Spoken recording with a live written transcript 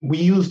we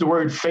use the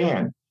word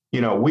fan.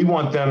 We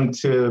want them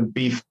to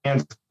be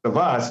fans of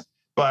us,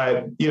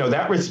 but,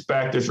 that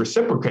respect is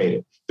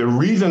reciprocated. The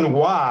reason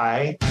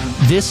why...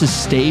 This is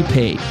Stay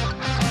Paid,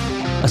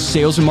 a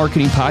sales and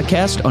marketing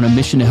podcast on a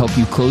mission to help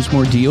you close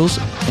more deals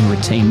and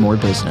retain more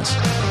business.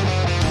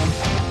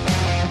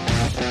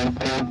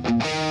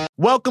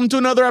 Welcome to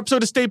another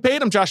episode of Stay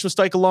Paid. I'm Joshua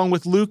Stike along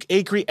with Luke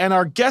Acree, and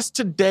our guest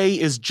today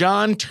is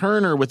John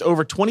Turner. With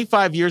over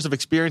 25 years of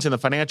experience in the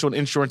financial and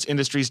insurance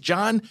industries,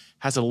 John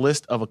has a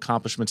list of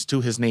accomplishments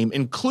to his name,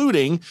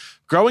 including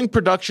growing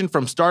production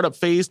from startup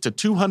phase to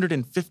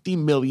 $250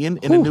 million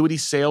in annuity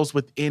sales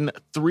within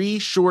 3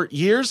 short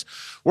years,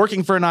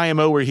 working for an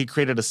IMO where he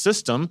created a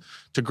system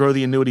to grow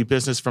the annuity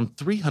business from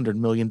 $300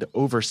 million to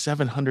over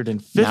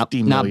 $750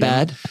 million. Not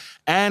bad.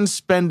 And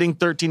spending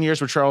 13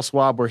 years with Charles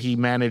Schwab, where he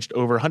managed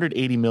over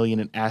 $180 million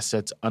in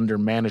assets under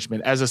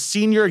management. As a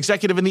senior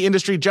executive in the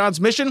industry,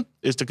 John's mission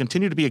is to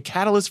continue to be a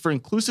catalyst for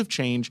inclusive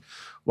change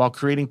while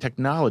creating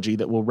technology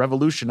that will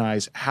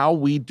revolutionize how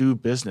we do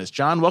business.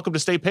 John, welcome to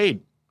Stay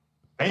Paid.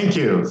 Thank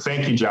you.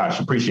 Thank you, Josh.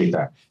 Appreciate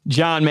that.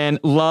 John, man,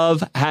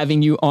 love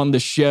having you on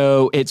the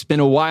show. It's been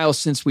a while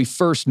since we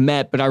first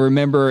met, but I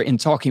remember in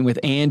talking with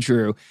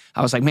Andrew,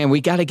 I was like, man, we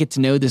got to get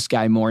to know this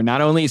guy more. Not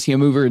only is he a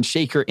mover and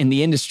shaker in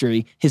the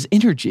industry, his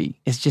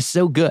energy is just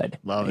so good.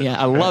 Love it. Yeah,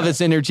 I love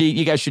his energy.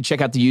 You guys should check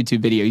out the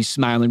YouTube video. He's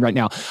smiling right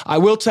now. I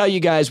will tell you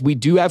guys, we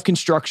do have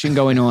construction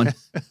going on.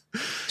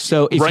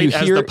 So if you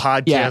hear the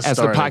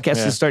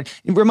podcast is starting,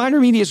 Reminder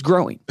Media is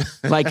growing.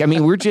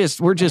 We're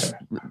just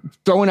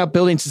throwing up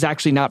buildings. Is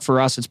actually not for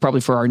us. It's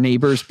probably for our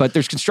neighbors, but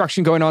there's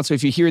construction going on. So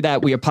if you hear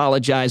that, we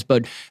apologize,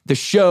 but the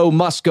show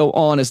must go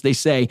on, as they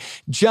say.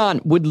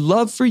 John, would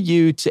love for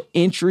you to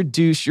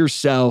introduce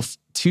yourself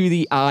to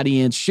the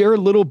audience. Share a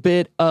little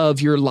bit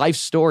of your life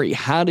story.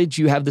 How did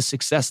you have the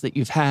success that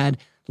you've had?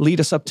 Lead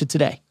us up to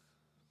today.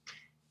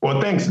 Well,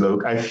 thanks,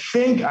 Luke. I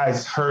think I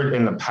heard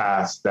in the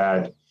past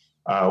that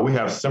we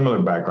have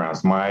similar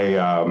backgrounds.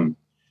 My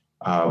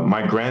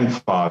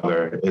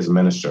grandfather is a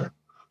minister.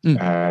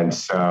 And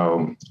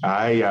so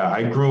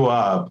I grew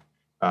up,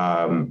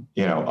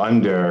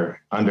 under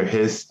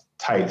his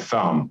tight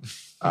thumb.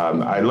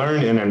 I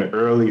learned at an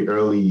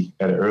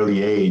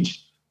early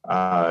age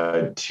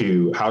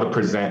to how to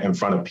present in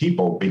front of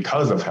people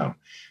because of him.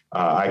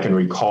 I can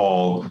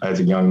recall as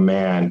a young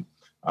man,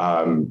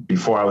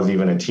 before I was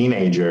even a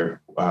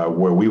teenager,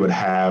 where we would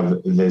have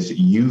this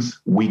youth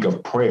week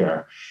of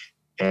prayer.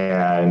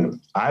 And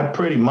I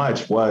pretty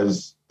much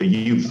was the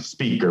youth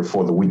speaker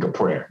for the week of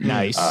prayer.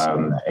 Nice.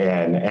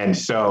 And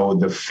so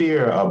the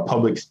fear of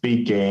public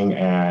speaking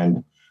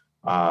and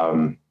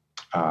all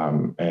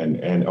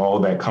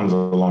that comes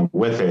along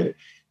with it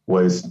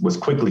was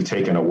quickly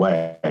taken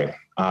away.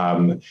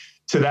 To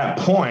that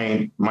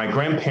point, my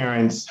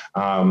grandparents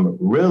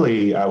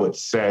really, I would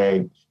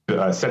say,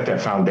 set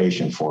that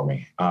foundation for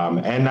me.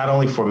 And not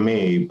only for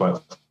me,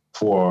 but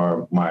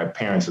for my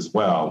parents as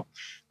well.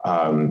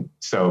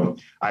 So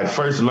I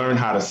first learned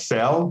how to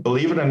sell,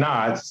 believe it or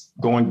not,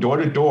 going door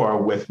to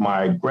door with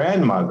my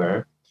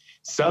grandmother,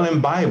 selling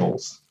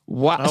Bibles.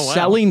 What? Oh, wow.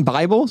 Selling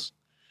Bibles?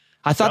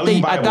 I thought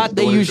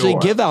they usually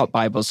give out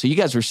Bibles. So you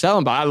guys were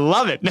selling, but I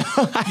love it.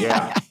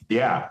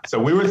 Yeah. So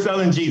we were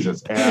selling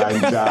Jesus,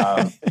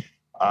 and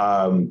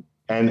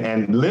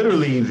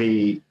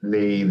literally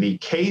the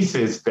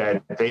cases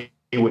that they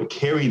would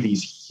carry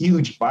these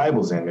huge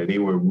Bibles in there. They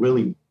were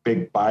really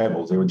big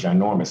Bibles. They were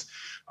ginormous.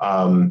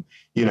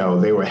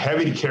 They were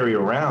heavy to carry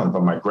around,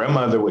 but my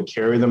grandmother would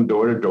carry them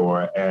door to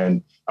door,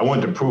 and I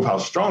wanted to prove how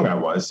strong I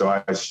was. So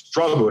I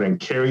struggled and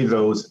carried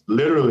those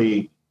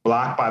literally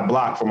block by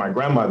block for my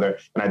grandmother,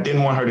 and I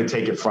didn't want her to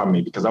take it from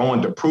me because I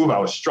wanted to prove I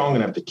was strong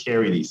enough to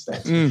carry these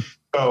things.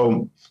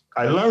 So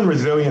I learned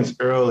resilience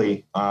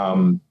early,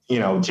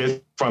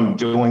 just from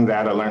doing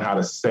that. I learned how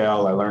to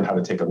sell. I learned how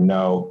to take a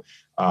no.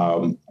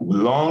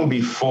 Long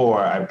before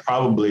I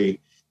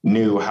probably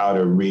knew how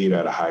to read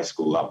at a high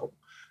school level.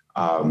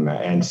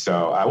 And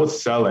so I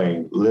was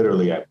selling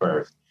literally at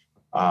birth.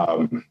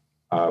 From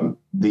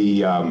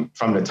the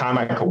time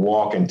I could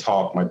walk and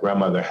talk, my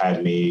grandmother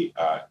had me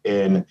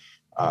in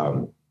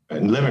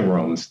living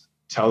rooms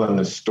telling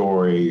the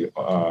story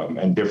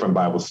and different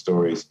Bible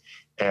stories,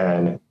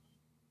 and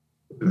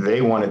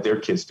they wanted their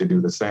kids to do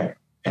the same,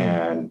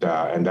 and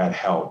that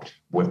helped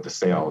with the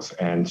sales.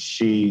 And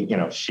she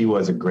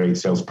was a great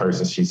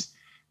salesperson. She's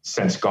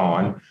since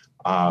gone,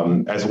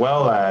 as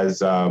well as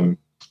that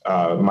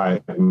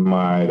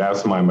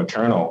was my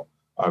maternal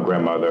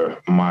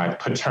grandmother, my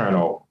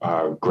paternal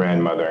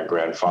grandmother and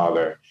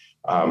grandfather,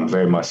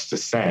 very much the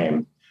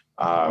same.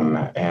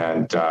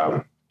 And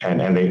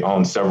they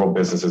own several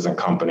businesses and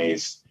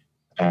companies.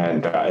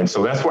 And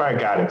so that's where I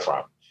got it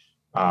from.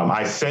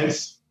 I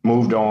since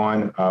moved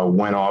on,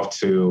 went off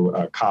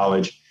to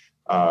college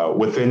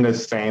within the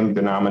same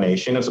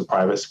denomination as a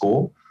private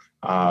school,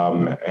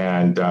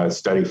 and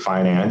studied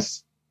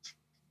finance.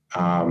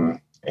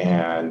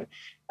 And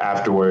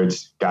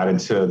afterwards got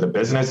into the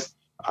business,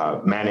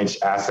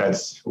 managed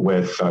assets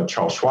with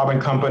Charles Schwab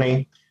and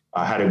Company,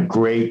 I had a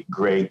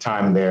great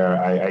time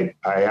there.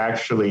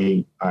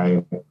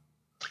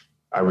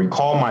 I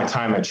recall my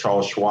time at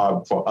Charles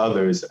Schwab for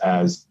others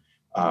as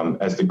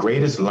the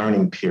greatest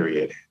learning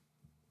period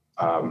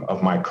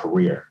of my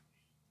career,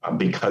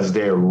 because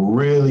they're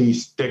really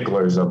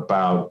sticklers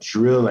about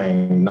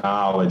drilling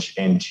knowledge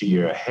into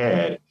your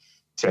head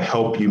to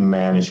help you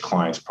manage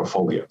clients'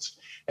 portfolios.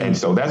 And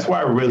so that's why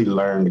I really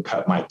learned to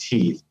cut my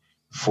teeth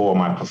for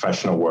my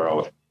professional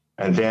world.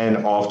 And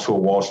then off to a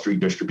Wall Street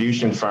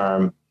distribution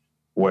firm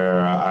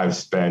where I've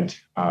spent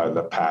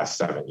the past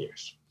 7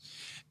 years.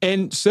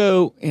 And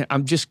so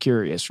I'm just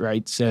curious,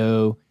 right?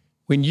 So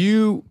when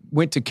you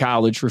went to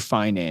college for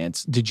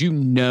finance, did you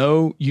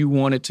know you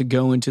wanted to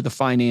go into the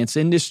finance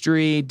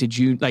industry? Did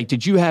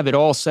you have it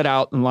all set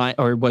out in line,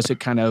 or was it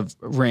kind of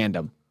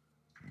random?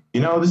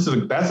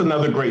 That's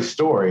another great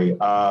story.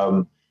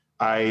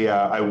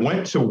 I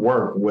went to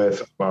work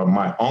with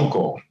my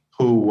uncle,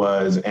 who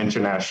was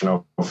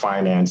international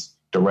finance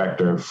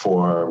director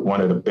for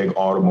one of the big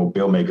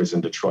automobile makers in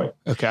Detroit.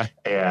 Okay.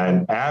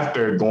 And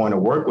after going to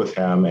work with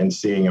him and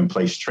seeing him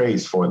place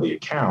trades for the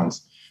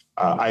accounts,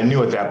 I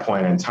knew at that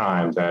point in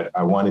time that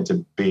I wanted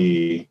to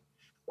be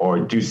or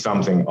do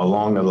something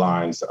along the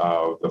lines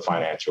of the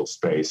financial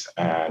space.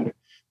 And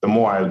the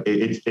more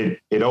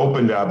it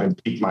opened up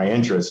and piqued my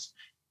interest.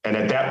 And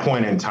at that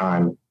point in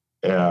time,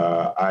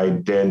 I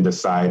then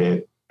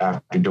decided,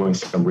 after doing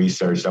some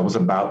research, that was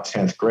about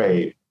 10th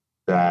grade,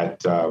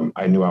 that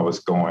I knew I was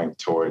going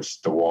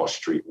towards the Wall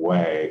Street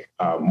way,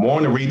 more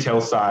on the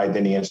retail side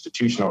than the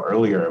institutional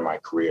earlier in my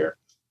career,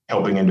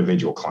 helping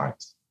individual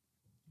clients.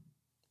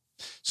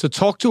 So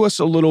talk to us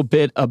a little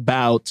bit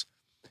about,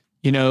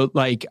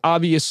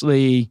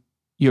 obviously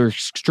you're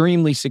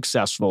extremely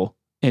successful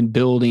in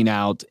building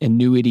out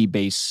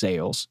annuity-based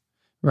sales,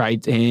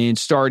 right? And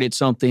started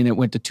something that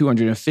went to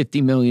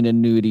 250 million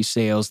annuity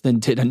sales, then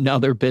did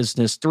another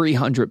business,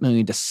 300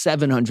 million to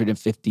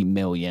 750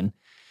 million.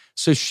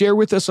 So share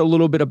with us a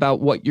little bit about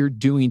what you're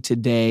doing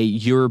today,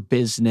 your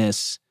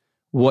business,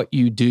 what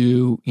you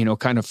do,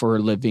 kind of for a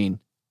living.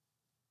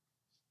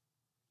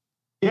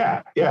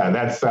 Yeah,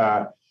 that's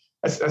going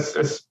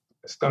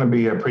to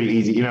be a pretty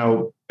easy.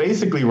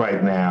 Basically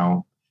right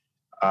now,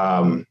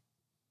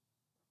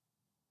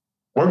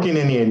 working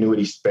in the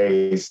annuity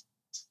space,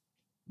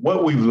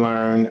 what we've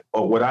learned,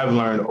 or what I've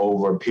learned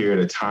over a period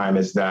of time,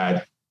 is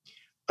that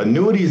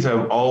annuities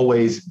have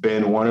always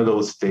been one of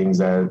those things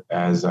that,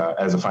 as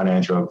a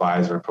financial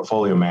advisor and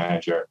portfolio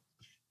manager,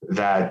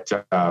 that's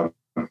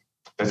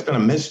been a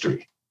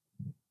mystery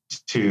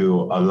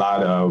to a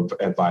lot of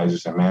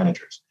advisors and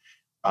managers.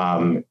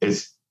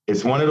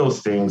 It's one of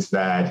those things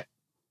that,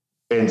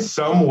 in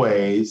some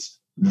ways,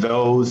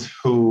 those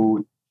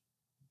who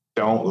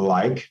don't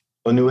like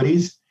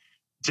annuities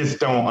just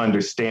don't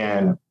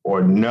understand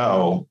or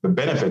know the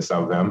benefits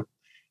of them,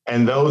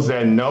 and those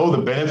that know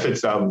the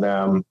benefits of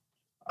them,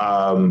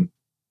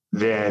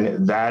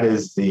 then that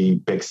is the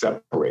big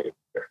separator.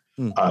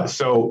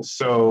 So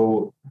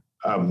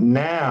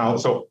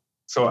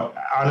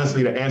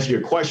honestly, to answer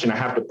your question, I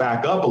have to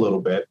back up a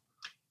little bit.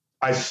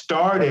 I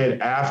started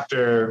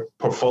after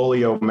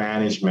portfolio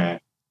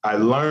management. I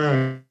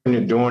learned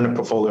during the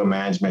portfolio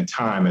management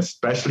time,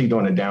 especially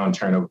during the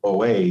downturn of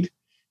 2008,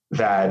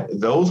 that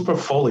those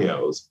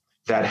portfolios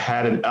that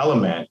had an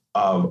element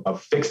of a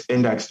fixed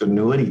indexed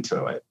annuity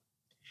to it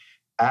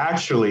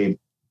actually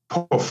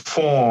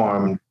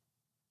performed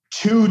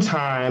 2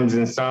 times,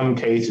 in some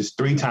cases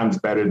 3 times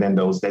better than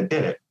those that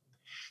did it.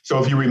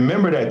 So if you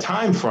remember that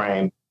time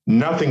frame,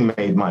 nothing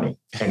made money.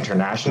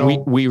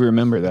 International. We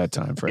remember that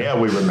time frame. Yeah,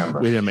 we remember.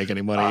 We didn't make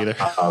any money either.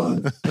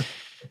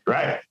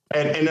 Right.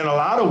 And in a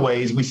lot of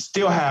ways, we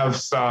still have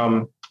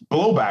some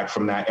blowback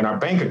from that in our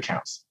bank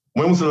accounts.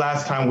 When was the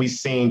last time we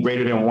seen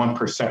greater than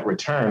 1%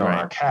 return on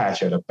our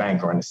cash at a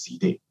bank or in a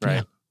CD?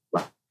 Right.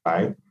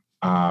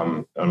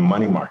 On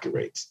money market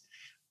rates.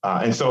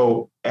 And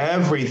so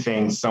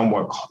everything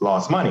somewhat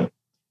lost money.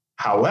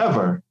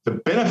 However, the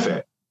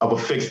benefit of a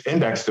fixed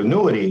indexed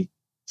annuity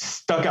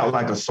stuck out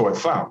like a sore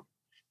thumb,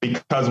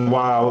 because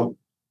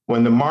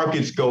when the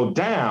markets go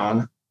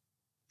down,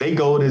 they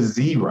go to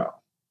zero,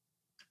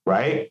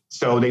 right?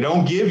 So they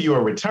don't give you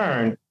a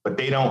return, but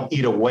they don't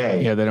eat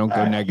away. Yeah, they don't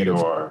go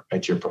negative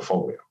at your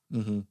portfolio.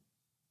 Mm-hmm.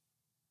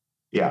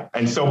 Yeah.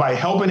 And so by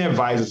helping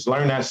advisors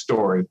learn that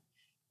story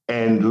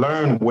and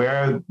learn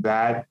where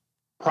that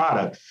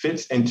product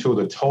fits into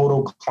the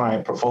total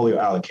client portfolio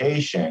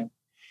allocation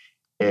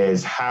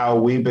is how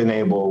we've been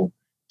able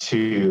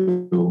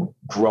to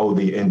grow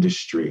the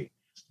industry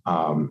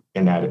of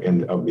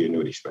the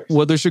annuity space.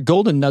 Well, there's a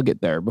golden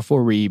nugget there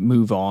before we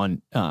move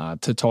on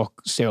to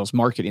talk sales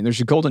marketing. There's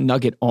a golden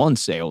nugget on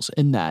sales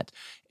in that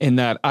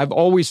I've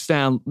always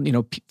found,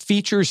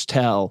 features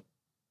tell,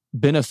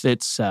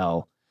 benefits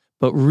sell.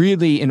 But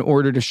really, in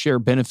order to share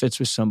benefits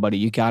with somebody,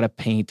 you got to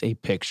paint a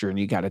picture and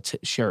you got to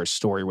share a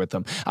story with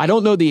them. I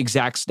don't know the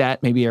exact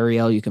stat. Maybe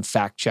Ariel, you can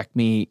fact check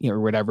me or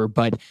whatever.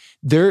 But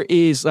there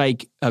is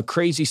like a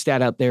crazy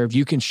stat out there. If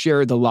you can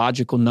share the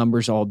logical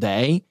numbers all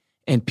day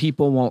and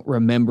people won't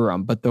remember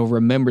them, but they'll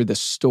remember the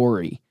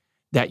story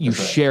that you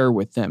share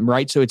with them,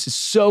 right? So it's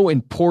so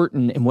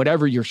important in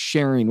whatever you're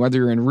sharing, whether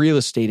you're in real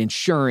estate,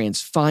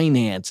 insurance,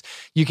 finance,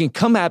 you can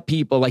come at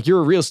people like you're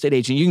a real estate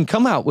agent. You can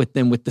come out with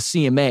them with the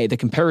CMA, the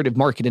comparative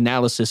market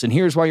analysis. And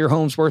here's why your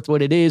home's worth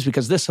what it is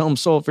because this home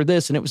sold for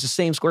this and it was the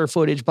same square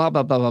footage, blah,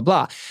 blah, blah, blah,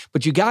 blah.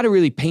 But you got to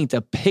really paint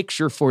a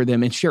picture for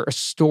them and share a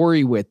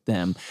story with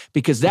them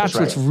because that's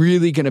what's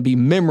really going to be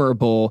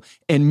memorable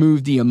and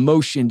move the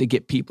emotion to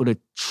get people to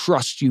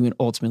trust you and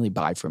ultimately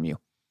buy from you.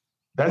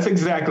 That's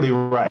exactly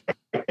right.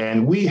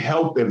 And we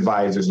help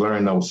advisors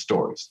learn those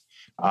stories.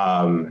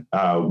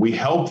 We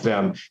help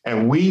them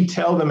and we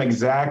tell them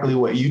exactly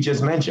what you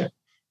just mentioned.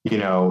 You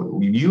know,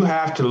 you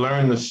have to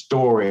learn the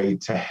story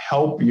to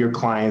help your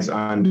clients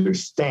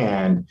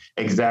understand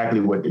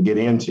exactly what to get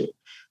into.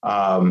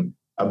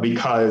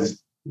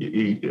 Because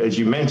as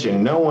you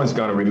mentioned, no one's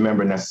going to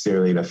remember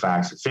necessarily the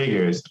facts or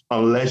figures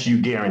unless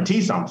you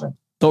guarantee something.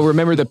 They'll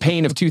remember the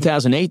pain of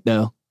 2008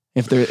 though.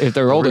 If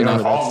they're old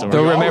enough,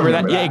 they'll remember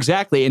that. Yeah,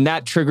 exactly. And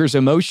that triggers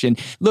emotion.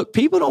 Look,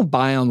 people don't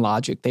buy on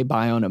logic. They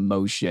buy on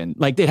emotion.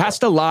 Like it has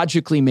to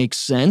logically make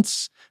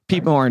sense.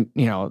 People aren't,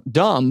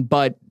 dumb,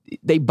 but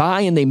they buy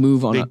and they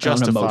move on. They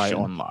justify on emotion.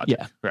 On logic.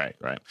 Yeah.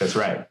 Right. That's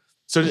right.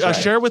 So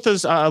share with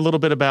us a little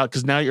bit about,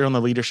 because now you're on the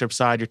leadership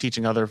side, you're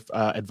teaching other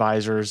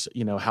advisors,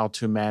 how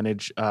to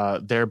manage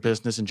their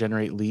business and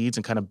generate leads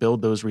and kind of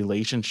build those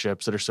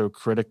relationships that are so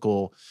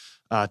critical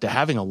to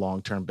having a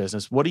long-term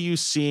business. What are you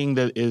seeing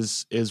that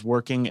is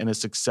working and is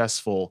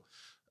successful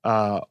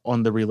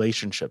on the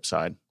relationship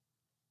side?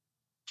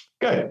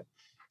 Good.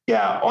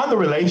 Yeah, on the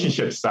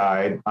relationship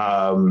side,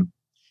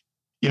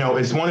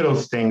 it's one of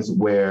those things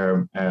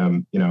where,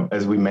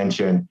 as we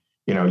mentioned,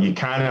 you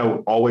kind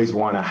of always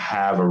want to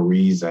have a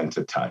reason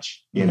to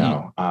touch,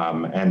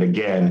 and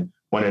again,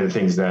 one of the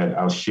things that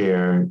I'll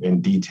share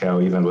in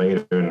detail even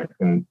later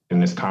in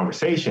this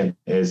conversation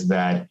is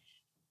that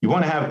you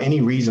want to have any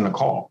reason to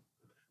call.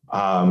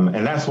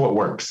 And that's what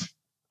works.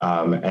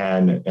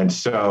 And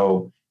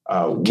so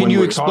can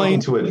you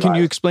explain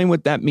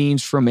what that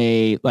means from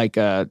a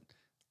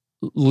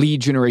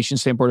lead generation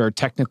standpoint or a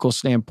technical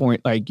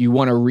standpoint? Like you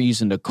want a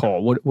reason to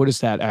call. What does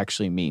that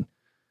actually mean?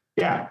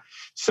 Yeah.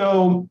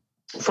 So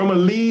from a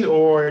lead,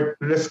 or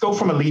let's go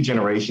from a lead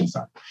generation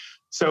side.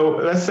 So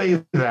let's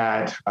say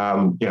that,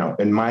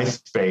 in my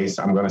space,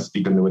 I'm going to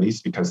speak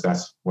annuities because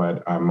that's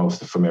what I'm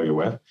most familiar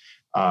with.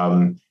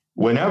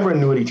 Whenever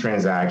annuity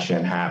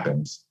transaction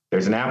happens,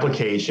 there's an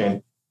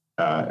application,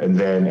 and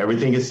then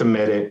everything is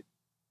submitted,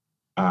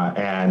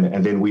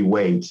 and then we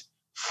wait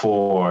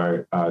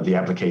for the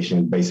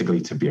application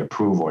basically to be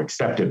approved or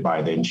accepted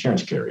by the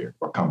insurance carrier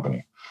or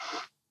company.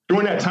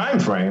 During that time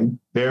frame,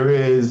 there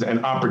is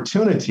an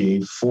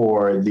opportunity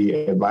for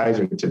the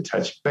advisor to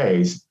touch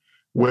base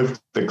with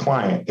the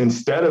client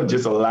instead of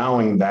just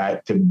allowing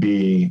that to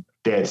be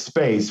dead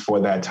space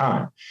for that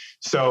time.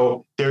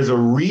 So there's a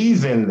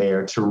reason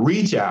there to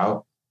reach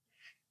out,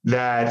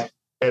 that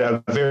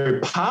a very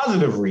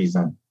positive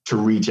reason to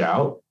reach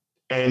out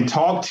and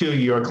talk to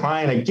your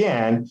client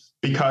again,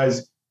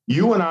 because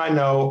you and I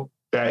know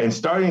that in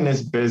starting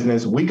this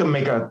business, we can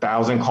make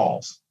 1,000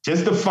 calls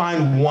just to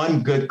find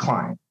one good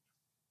client,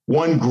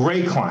 one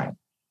great client.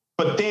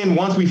 But then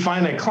once we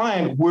find that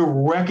client, we're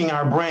wrecking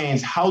our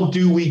brains. How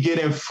do we get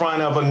in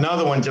front of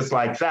another one just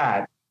like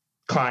that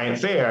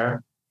client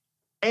there?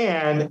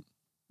 And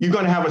you're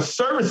going to have a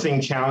servicing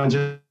challenge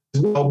as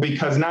well,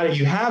 because now that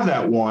you have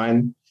that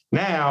one,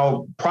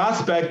 now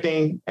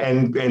prospecting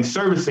and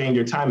servicing,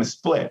 your time is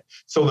split.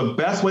 So the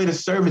best way to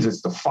service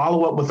is to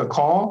follow up with a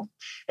call,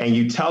 and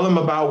you tell them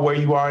about where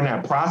you are in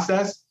that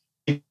process.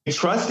 They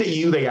trusted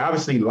you. They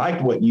obviously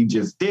liked what you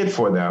just did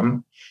for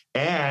them.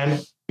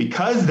 And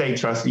because they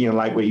trust you and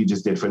like what you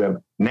just did for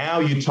them, now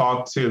you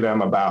talk to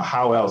them about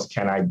how else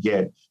can I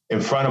get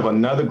in front of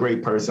another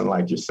great person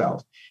like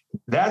yourself.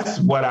 That's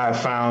what I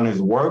found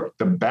has worked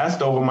the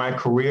best over my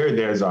career.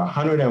 There's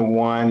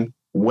 101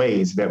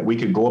 ways that we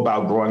could go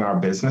about growing our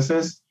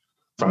businesses,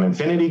 from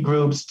infinity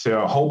groups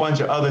to a whole bunch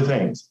of other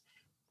things.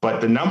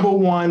 But the number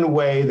one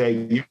way that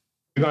you're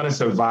going to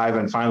survive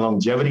and find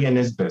longevity in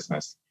this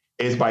business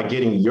is by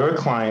getting your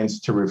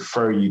clients to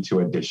refer you to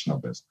additional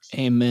business.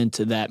 Amen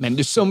to that, man.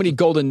 There's so many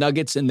golden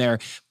nuggets in there.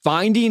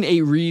 Finding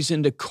a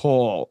reason to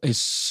call is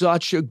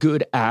such a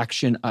good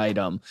action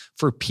item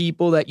for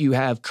people that you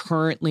have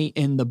currently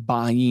in the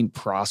buying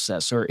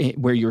process or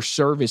where you're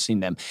servicing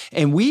them.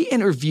 And we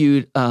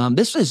interviewed,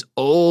 this is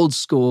old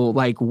school,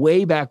 like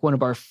way back, one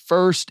of our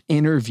first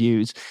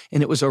interviews,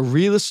 and it was a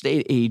real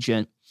estate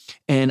agent.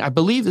 And I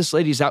believe this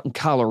lady's out in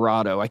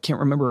Colorado. I can't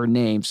remember her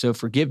name, so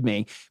forgive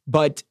me.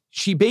 But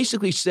she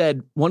basically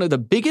said one of the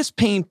biggest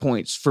pain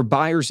points for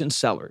buyers and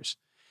sellers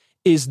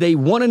is they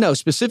want to know,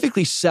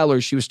 specifically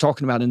sellers she was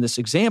talking about in this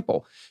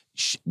example,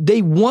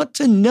 they want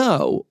to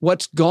know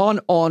what's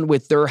gone on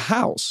with their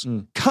house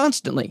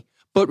constantly.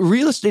 But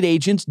real estate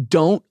agents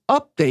don't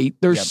update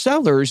their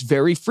sellers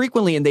very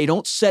frequently, and they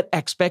don't set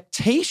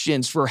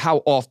expectations for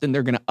how often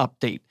they're going to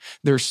update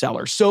their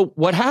seller. So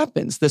what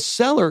happens? The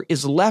seller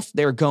is left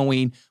there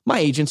going, my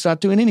agent's not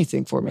doing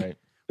anything for me. Right.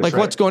 Like,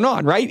 what's going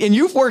on, right? And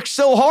you've worked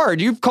so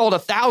hard. You've called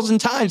 1,000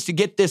 times to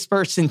get this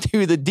person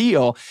to the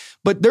deal,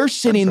 but they're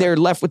sitting there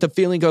left with a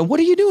feeling going, what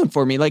are you doing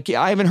for me? Like,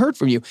 I haven't heard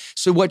from you.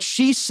 So what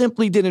she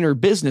simply did in her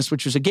business,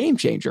 which was a game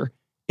changer,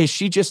 is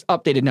she just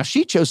updated. Now,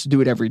 she chose to do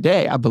it every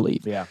day, I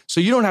believe. Yeah. So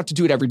you don't have to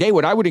do it every day.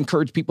 What I would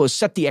encourage people is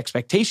set the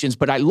expectations,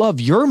 but I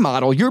love your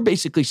model. You're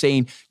basically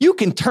saying you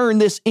can turn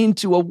this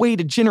into a way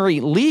to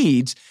generate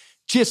leads.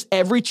 Just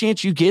every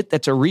chance you get,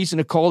 that's a reason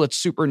to call. It's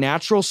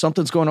supernatural.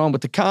 Something's going on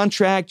with the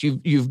contract.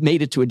 You've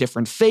made it to a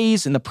different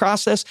phase in the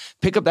process.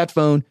 Pick up that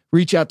phone,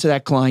 reach out to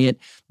that client.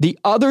 The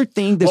other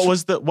thing, what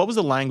was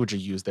the language you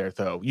used there,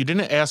 though? You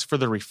didn't ask for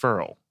the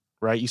referral,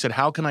 right? You said,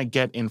 how can I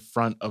get in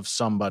front of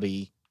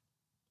somebody?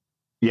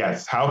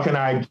 Yes. How can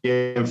I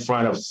get in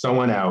front of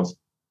someone else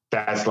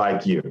that's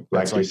like you,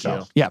 like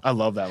yourself? Yeah. I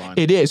love that line.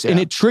 It is. Yeah. And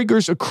it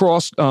triggers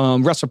across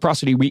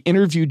reciprocity. We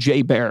interviewed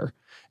Jay Baer.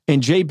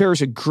 And Jay Baer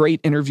is a great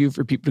interview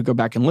for people to go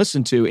back and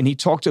listen to. And he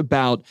talked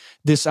about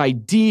this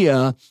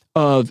idea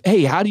of,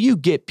 hey, how do you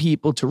get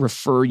people to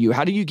refer you?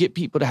 How do you get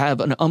people to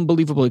have an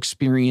unbelievable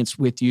experience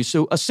with you?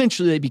 So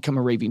essentially they become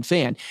a raving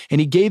fan.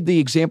 And he gave the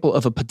example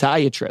of a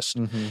podiatrist.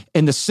 Mm-hmm.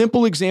 And the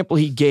simple example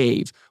he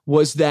gave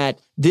was that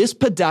this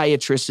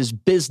podiatrist's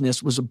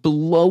business was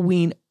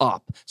blowing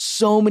up.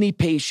 So many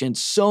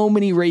patients, so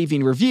many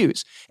raving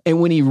reviews.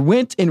 And when he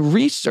went and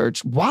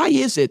researched, why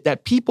is it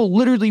that people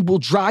literally will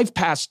drive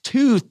past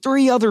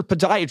 2-3 other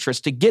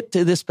podiatrists to get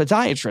to this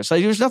podiatrist?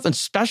 Like, there's nothing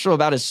special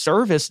about his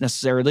service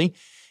necessarily.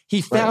 He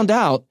found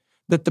out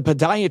that the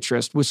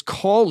podiatrist was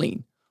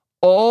calling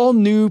all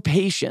new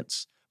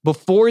patients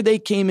before they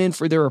came in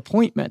for their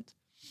appointment.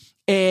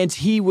 And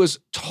he was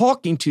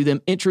talking to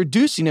them,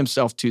 introducing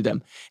himself to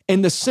them.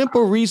 And the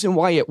simple reason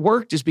why it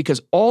worked is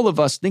because all of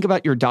us, think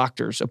about your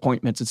doctor's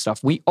appointments and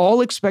stuff. We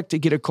all expect to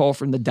get a call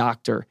from the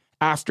doctor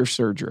after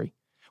surgery.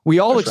 We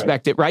all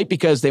expect it, right?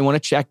 Because they want to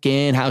check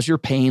in. How's your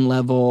pain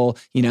level?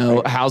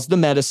 How's the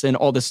medicine?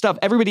 All this stuff.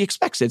 Everybody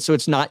expects it. So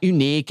it's not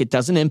unique. It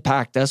doesn't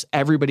impact us.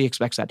 Everybody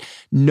expects that.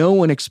 No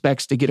one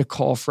expects to get a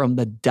call from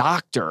the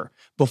doctor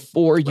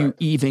before you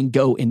even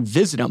go and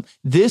visit them.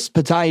 This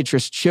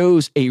podiatrist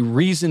chose a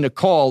reason to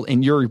call,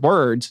 in your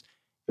words,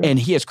 and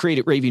he has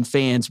created raving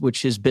fans,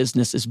 which his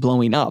business is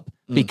blowing up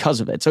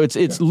because of it. So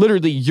it's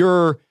literally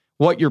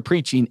what you're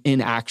preaching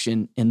in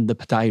action in the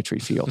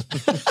podiatry field.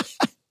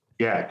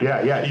 Yeah.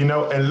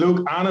 And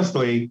Luke,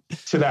 honestly,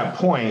 to that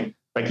point,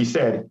 like you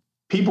said,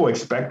 people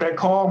expect that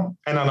call.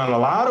 And in a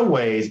lot of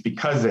ways,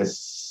 because it's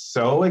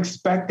so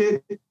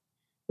expected,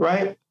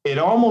 right? It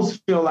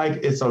almost feels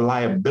like it's a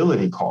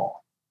liability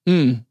call.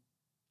 That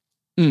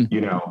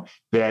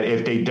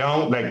if they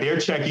don't, like, they're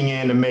checking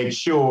in to make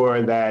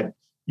sure that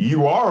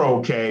you are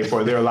okay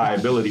for their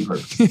liability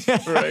purposes.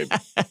 Right.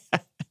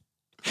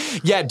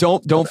 Yeah.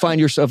 Don't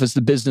find yourself as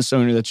the business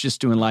owner that's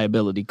just doing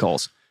liability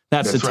calls.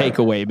 That's the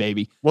takeaway,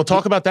 baby. We'll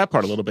talk about that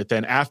part a little bit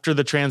then. After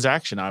the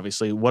transaction,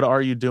 obviously, what are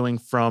you doing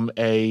from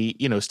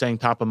staying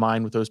top of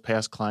mind with those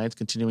past clients,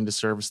 continuing to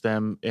service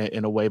them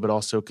in a way, but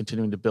also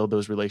continuing to build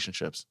those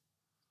relationships?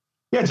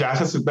 Yeah, Josh,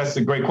 that's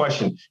a great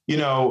question. In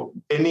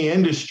the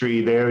industry,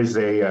 there is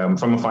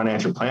from a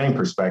financial planning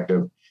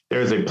perspective,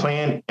 there's a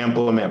plan,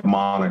 implement,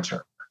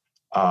 monitor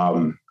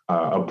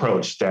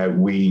approach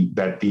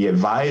that the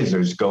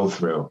advisors go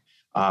through.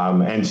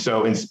 And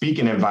so in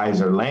speaking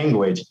advisor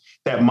language,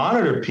 that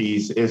monitor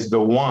piece is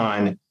the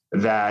one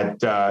that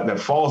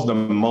falls the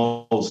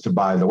most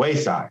by the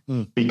wayside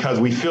because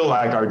we feel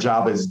like our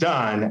job is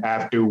done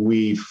after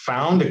we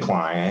found a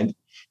client,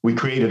 we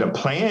created a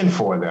plan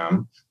for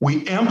them,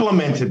 we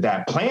implemented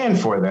that plan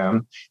for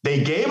them,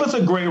 they gave us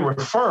a great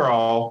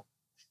referral,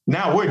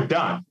 now we're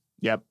done.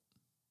 Yep.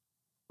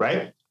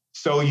 Right?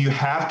 So you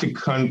have to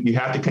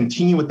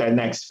continue with that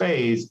next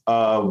phase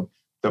of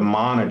the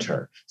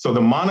monitor. So the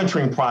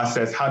monitoring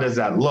process, how does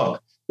that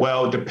look?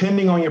 Well,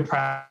 depending on your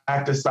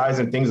practice size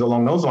and things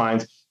along those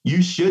lines,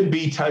 you should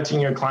be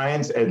touching your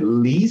clients at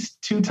least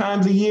 2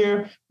 times a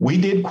year. We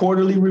did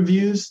quarterly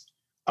reviews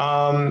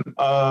when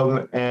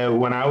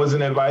I was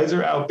an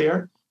advisor out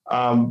there.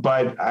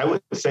 But I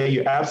would say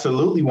you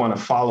absolutely want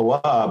to follow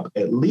up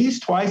at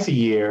least twice a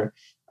year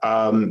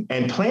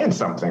and plan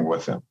something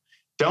with them.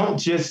 Don't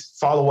just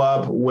follow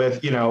up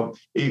with,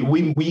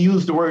 we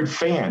use the word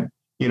fan.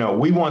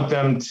 We want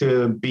them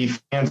to be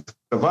fans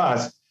of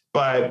us.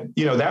 But,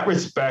 that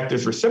respect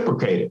is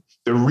reciprocated.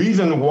 The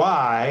reason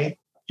why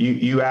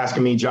you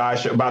asking me,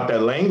 Josh, about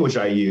that language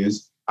I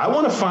use, I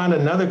want to find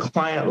another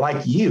client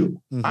like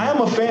you. Mm-hmm. I am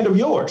a fan of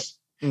yours.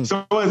 Mm.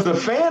 So as a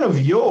fan of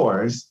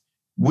yours,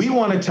 we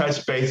want to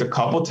touch base a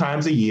couple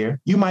times a year.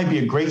 You might be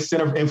a great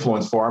center of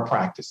influence for our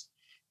practice.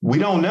 We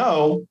don't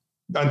know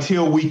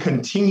until we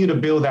continue to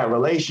build that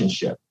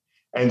relationship.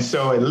 And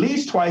so at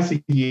least twice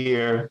a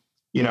year,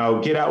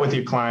 get out with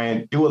your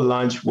client, do a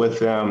lunch with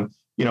them.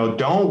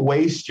 Don't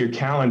waste your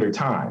calendar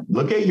time.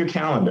 Look at your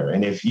calendar.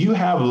 And if you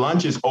have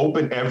lunches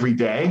open every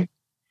day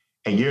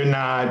and you're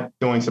not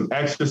doing some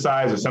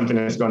exercise or something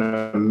that's going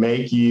to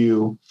make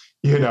you,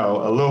 a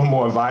little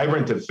more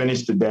vibrant to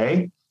finish the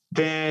day,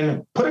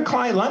 then put a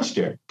client lunch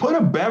there, put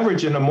a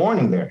beverage in the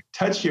morning there,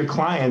 touch your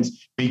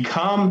clients,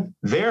 become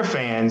their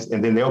fans,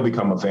 and then they'll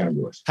become a fan of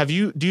yours. Do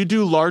you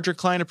do larger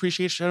client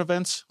appreciation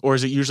events, or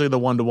is it usually the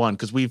one-to-one?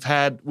 Because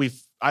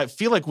I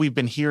feel like we've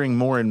been hearing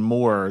more and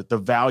more the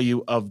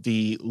value of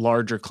the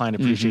larger client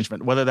appreciation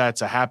event, whether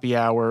that's a happy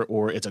hour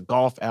or it's a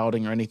golf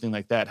outing or anything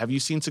like that. Have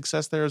you seen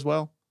success there as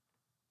well?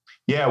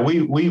 Yeah,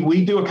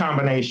 we do a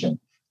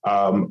combination.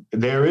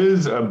 There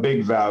is a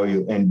big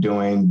value in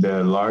doing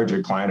the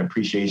larger client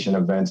appreciation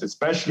events,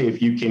 especially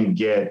if you can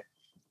get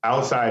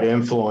outside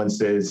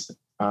influences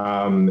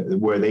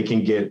where they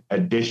can get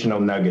additional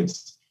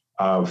nuggets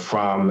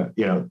from,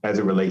 as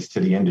it relates to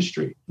the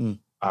industry. We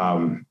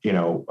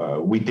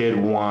did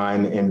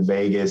one in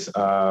Vegas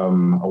a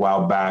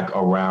while back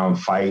around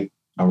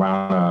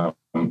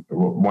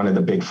one of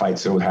the big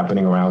fights that were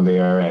happening around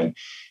there. And,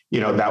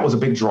 that was a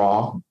big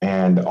draw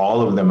and all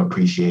of them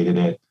appreciated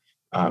it.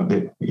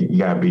 You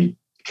got to be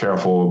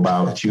careful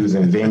about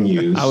choosing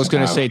venues. I was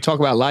going to say, talk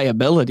about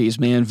liabilities,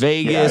 man.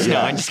 Vegas. Yeah. No,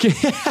 I'm just kidding.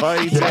 You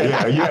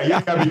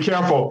got to be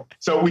careful.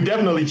 So we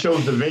definitely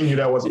chose the venue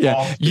that was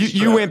off.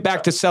 You went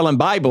back to selling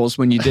Bibles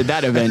when you did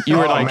that event. You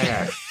were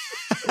man.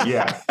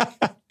 Yeah,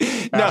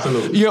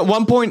 absolutely.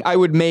 One point I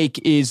would make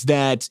is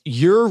that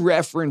you're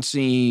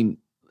referencing,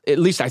 at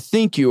least I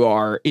think you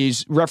are,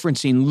 is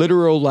referencing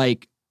literal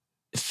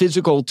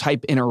physical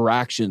type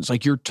interactions.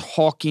 Like you're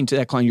talking to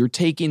that client, you're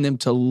taking them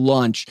to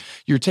lunch,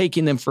 you're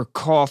taking them for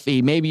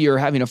coffee, maybe you're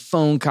having a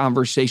phone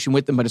conversation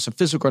with them, but it's a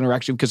physical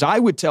interaction. Because I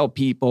would tell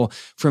people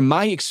from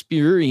my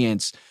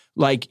experience,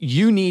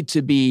 you need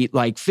to be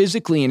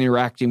physically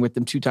interacting with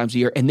them 2 times a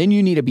year, and then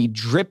you need to be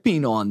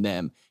dripping on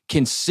them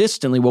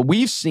consistently. What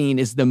we've seen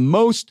is the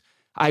most,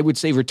 I would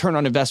say, return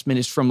on investment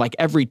is from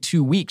every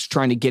 2 weeks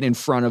trying to get in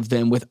front of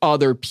them with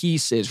other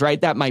pieces, right?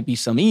 That might be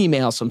some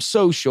email, some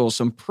social,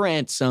 some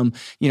print, some,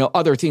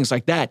 other things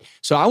like that.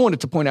 So I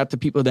wanted to point out to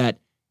people that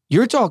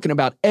you're talking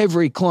about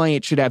every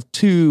client should have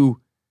 2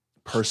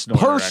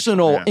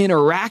 personal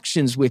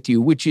interactions with you,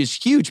 which is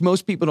huge.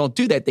 Most people don't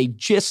do that. They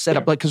just set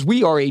up, because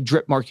we are a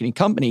drip marketing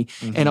company,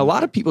 and a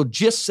lot of people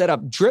just set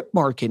up drip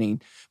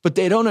marketing, but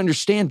they don't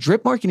understand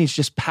drip marketing is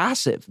just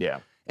passive.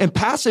 Yeah. And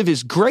passive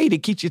is great. It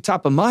keeps you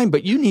top of mind,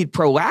 but you need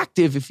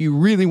proactive if you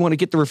really want to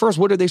get the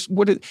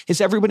referrals. Is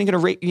everybody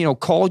going to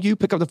call you,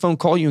 pick up the phone,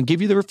 call you and give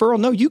you the referral?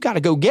 No, you got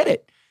to go get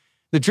it.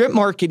 The drip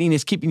marketing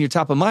is keeping you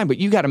top of mind, but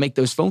you got to make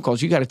those phone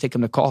calls. You got to take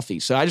them to coffee.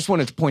 So I just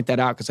wanted to point that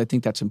out because I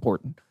think that's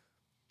important.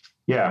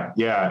 Yeah.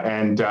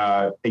 And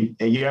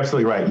you're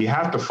absolutely right. You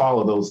have to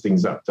follow those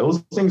things up. Those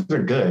things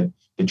are good.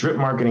 The drip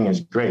marketing is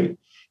great,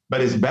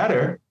 but it's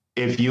better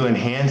if you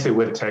enhance it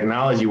with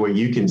technology where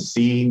you can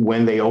see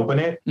when they open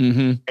it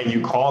and you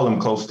call them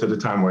close to the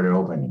time where they're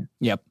opening it.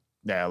 Yep.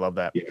 Yeah, I love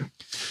that. Yeah.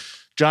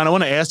 John, I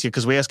want to ask you,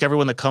 because we ask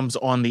everyone that comes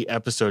on the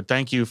episode,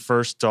 thank you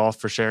first off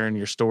for sharing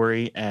your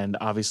story and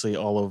obviously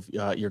all of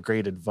your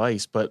great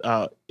advice. But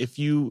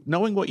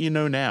knowing what you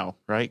know now,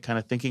 right, kind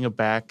of thinking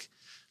back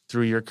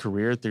through your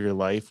career, through your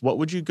life, what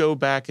would you go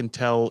back and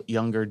tell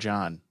younger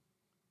John?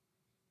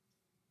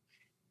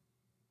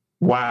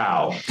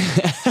 Wow.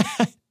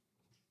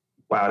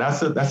 Wow,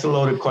 that's a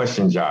loaded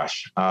question,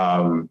 Josh.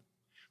 One,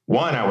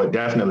 I would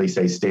definitely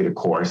say stay the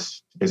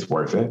course. It's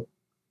worth it.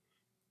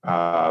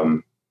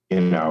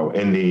 In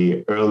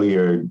the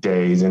earlier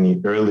days, in the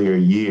earlier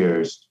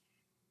years,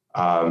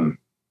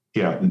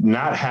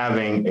 not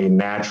having a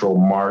natural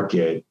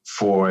market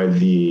for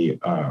the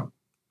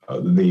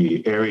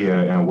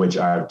area in which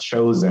I've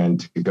chosen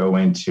to go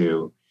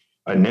into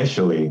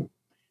initially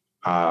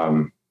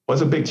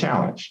was a big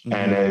challenge. Mm-hmm.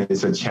 And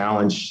it's a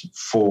challenge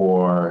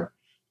for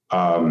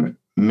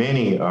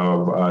many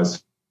of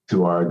us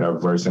who are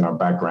diverse in our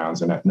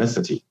backgrounds and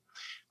ethnicity.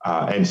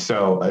 And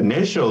so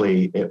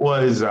initially I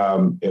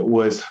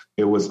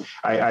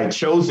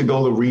chose to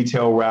go the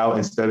retail route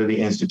instead of the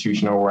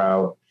institutional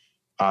route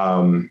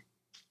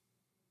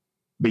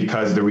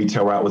because the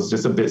retail route was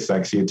just a bit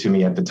sexier to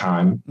me at the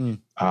time.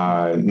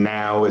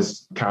 Now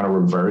it's kind of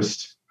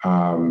reversed.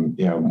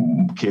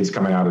 Kids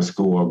coming out of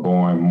school are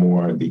going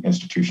more the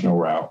institutional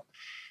route,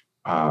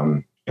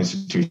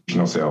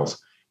 institutional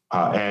sales.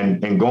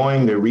 And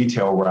going the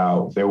retail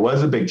route, there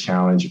was a big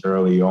challenge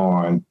early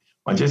on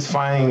just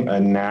finding a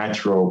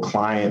natural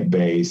client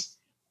base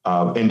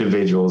of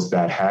individuals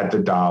that had the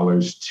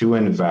dollars to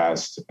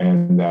invest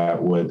and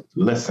that would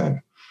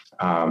listen.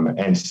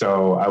 And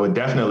so I would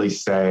definitely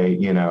say,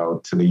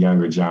 to the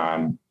younger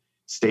John,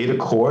 stay the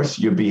course.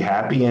 You'll be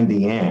happy in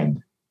the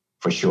end,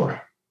 for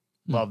sure.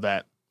 Love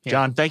that. Yeah.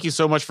 John, thank you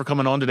so much for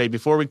coming on today.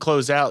 Before we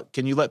close out,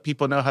 can you let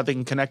people know how they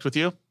can connect with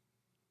you?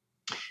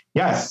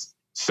 Yes.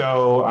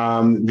 So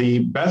the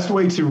best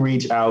way to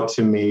reach out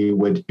to me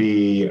would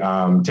be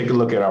take a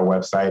look at our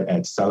website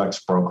at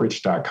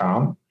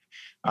selexbrokerage.com.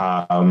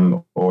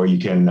 Or you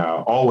can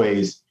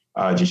always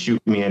just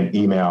shoot me an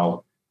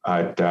email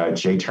at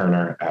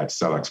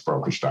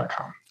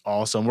jturner@selexbrokerage.com.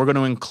 Awesome. We're going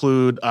to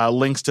include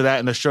links to that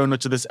in the show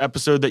notes of this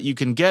episode that you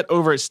can get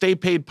over at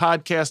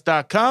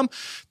staypaidpodcast.com.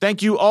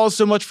 Thank you all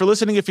so much for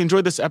listening. If you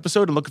enjoyed this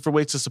episode and looking for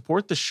ways to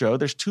support the show,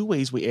 there's 2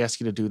 ways we ask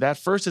you to do that.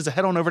 First is to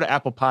head on over to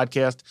Apple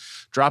Podcast,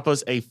 drop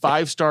us a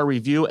 5-star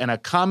review and a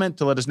comment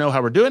to let us know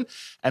how we're doing.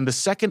 And the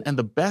second and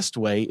the best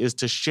way is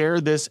to share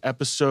this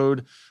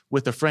episode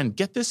with a friend.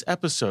 Get this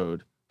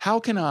episode. How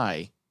can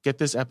I get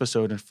this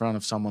episode in front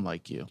of someone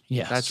like you?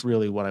 Yes. That's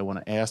really what I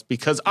want to ask,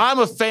 because I'm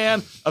a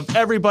fan of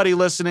everybody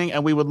listening,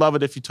 and we would love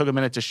it if you took a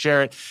minute to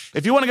share it.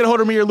 If you want to get a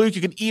hold of me or Luke,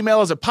 you can email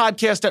us at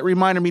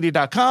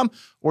podcast@remindermedia.com,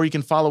 or you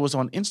can follow us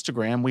on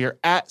Instagram. We are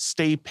at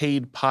Stay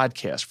Paid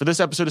Podcast. For this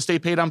episode of Stay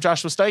Paid, I'm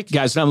Joshua Stike.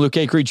 Guys, and I'm Luke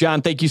Acree.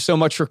 John, thank you so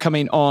much for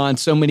coming on.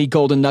 So many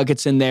golden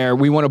nuggets in there.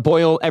 We want to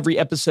boil every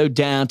episode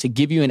down to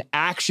give you an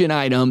action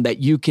item that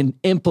you can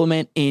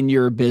implement in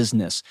your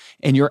business.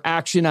 And your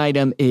action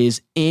item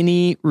is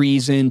any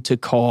reason to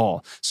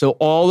call. So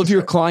all of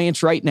your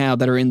clients right now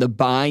that are in the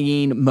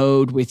buying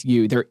mode with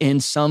you, they're in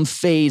some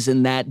phase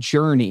in that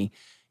journey.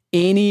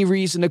 Any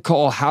reason to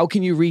call. How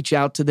can you reach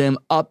out to them,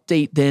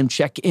 update them,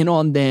 check in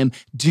on them,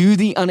 do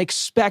the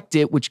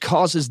unexpected, which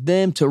causes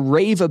them to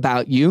rave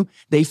about you.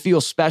 They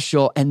feel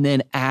special, and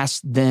then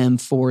ask them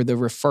for the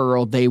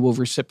referral. They will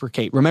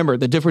reciprocate. Remember,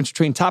 the difference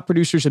between top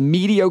producers and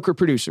mediocre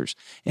producers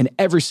in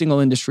every single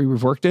industry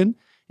we've worked in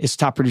is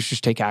top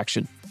producers take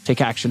action.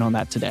 Take action on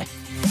that today.